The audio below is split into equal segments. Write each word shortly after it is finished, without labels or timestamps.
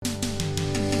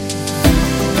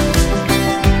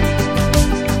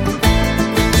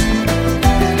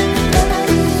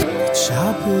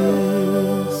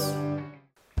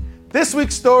This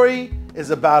week's story is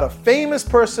about a famous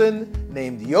person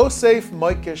named Yosef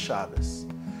Moker Shabbos.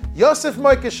 Yosef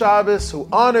Moker Shabbos, who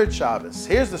honored Shabbos.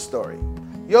 Here's the story.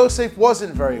 Yosef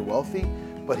wasn't very wealthy,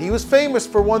 but he was famous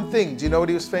for one thing. Do you know what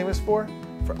he was famous for?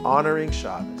 For honoring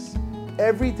Shabbos.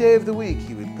 Every day of the week,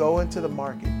 he would go into the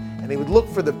market and he would look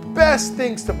for the best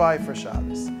things to buy for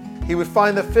Shabbos. He would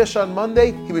find the fish on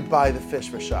Monday, he would buy the fish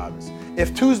for Shabbos.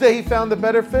 If Tuesday he found a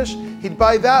better fish, he'd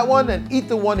buy that one and eat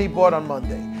the one he bought on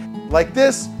Monday. Like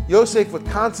this, Yosef would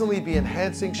constantly be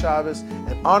enhancing Shabbos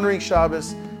and honoring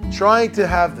Shabbos, trying to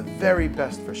have the very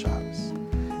best for Shabbos.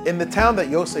 In the town that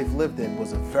Yosef lived in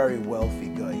was a very wealthy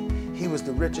guy. He was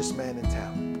the richest man in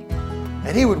town.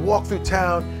 And he would walk through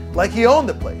town like he owned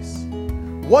the place.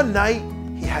 One night,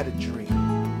 he had a dream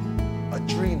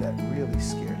that really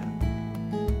scared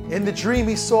him. In the dream,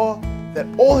 he saw that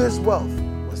all his wealth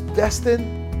was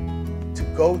destined to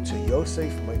go to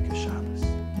Yosef Moker Shabbos.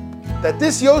 That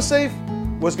this Yosef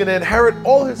was going to inherit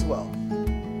all his wealth.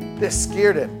 This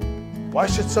scared him. Why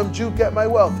should some Jew get my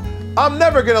wealth? I'm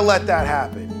never going to let that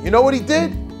happen. You know what he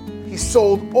did? He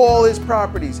sold all his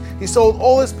properties. He sold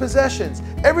all his possessions.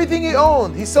 Everything he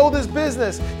owned. He sold his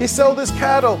business. He sold his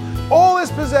cattle. All his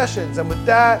possessions. And with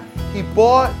that, he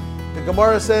bought, the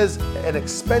Gemara says, an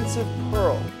expensive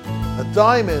pearl, a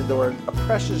diamond or a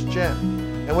precious gem.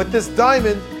 And with this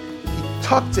diamond, he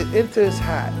tucked it into his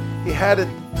hat. He had it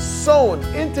sewn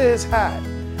into his hat.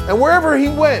 And wherever he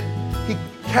went, he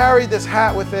carried this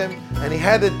hat with him, and he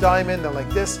had a diamond, and like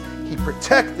this, he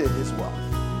protected his wealth.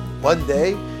 One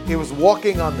day, he was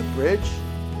walking on the bridge,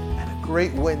 and a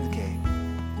great wind came.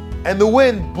 And the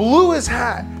wind blew his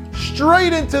hat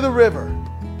straight into the river.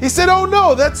 He said, "Oh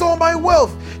no, that's all my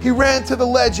wealth." He ran to the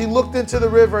ledge, he looked into the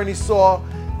river, and he saw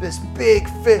this big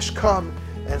fish come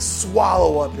and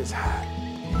swallow up his hat.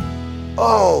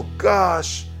 Oh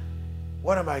gosh,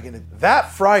 what am I going to do?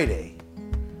 That Friday,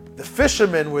 the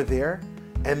fishermen were there,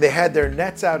 and they had their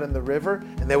nets out in the river,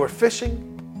 and they were fishing.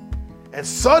 And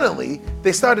suddenly,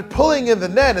 they started pulling in the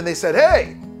net, and they said,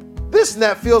 "Hey, this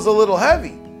net feels a little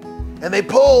heavy." And they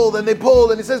pulled, and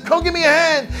he says, "Come give me a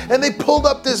hand." And they pulled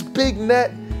up this big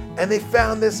net, and they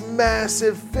found this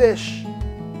massive fish.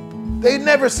 They'd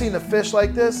never seen a fish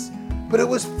like this, but it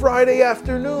was Friday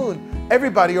afternoon.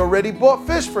 Everybody already bought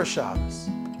fish for Shabbos.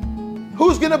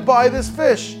 Who's going to buy this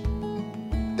fish?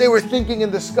 They were thinking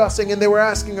and discussing, and they were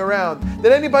asking around,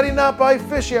 did anybody not buy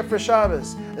fish yet for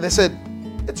Shabbos? And they said,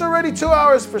 it's already 2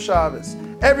 hours for Shabbos.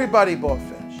 Everybody bought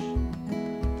fish.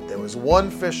 But there was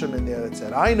one fisherman there that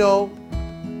said, I know,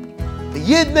 the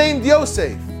Yid named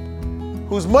Yosef,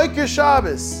 who's Moker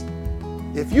Shabbos.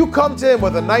 If you come to him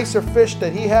with a nicer fish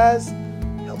that he has,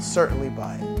 he'll certainly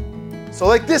buy it. So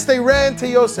like this, they ran to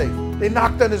Yosef. They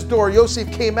knocked on his door.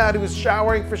 Yosef came out. He was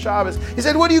showering for Shabbos. He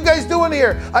said, what are you guys doing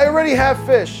here? I already have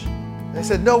fish. And they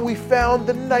said, no, we found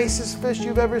the nicest fish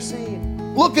you've ever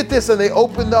seen. Look at this. And they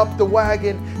opened up the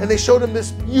wagon and they showed him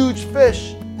this huge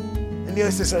fish. And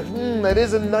Yosef said, that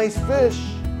is a nice fish.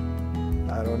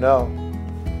 I don't know.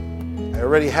 I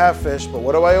already have fish, but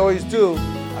what do I always do?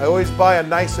 I always buy a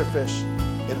nicer fish.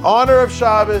 In honor of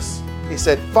Shabbos, he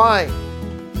said, fine.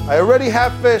 I already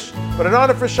have fish, but in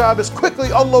honor for Shabbos, quickly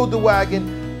unload the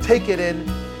wagon, take it in,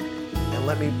 and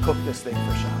let me cook this thing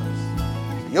for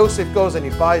Shabbos. So Yosef goes and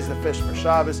he buys the fish for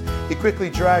Shabbos. He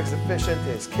quickly drags the fish into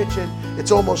his kitchen.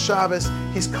 It's almost Shabbos.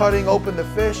 He's cutting open the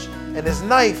fish, and his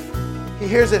knife, he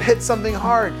hears it hit something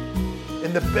hard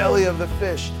in the belly of the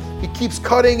fish. He keeps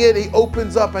cutting it, he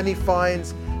opens up, and he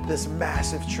finds this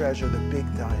massive treasure, the big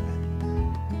diamond.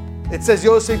 It says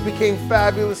Yosef became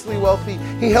fabulously wealthy.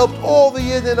 He helped all the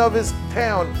Yidden of his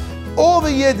town. All the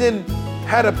Yidden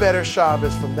had a better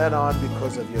Shabbos from then on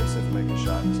because of Yosef Moker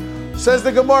Shabbos. Says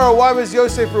the Gemara, why was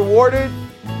Yosef rewarded?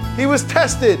 He was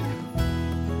tested.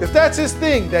 If that's his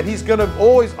thing, that he's going to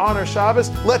always honor Shabbos,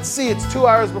 let's see, it's 2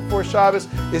 hours before Shabbos.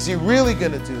 Is he really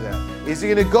going to do that? Is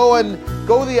he going to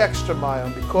go the extra mile?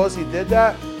 And because he did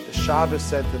that, the Shabbos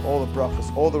sent him all the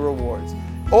brachas, all the rewards.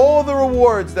 All the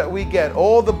rewards that we get,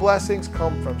 all the blessings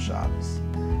come from Shabbos.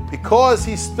 Because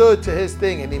he stood to his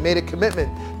thing and he made a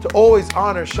commitment to always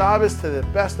honor Shabbos to the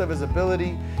best of his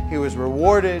ability, he was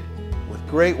rewarded with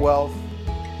great wealth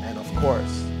and, of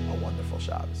course,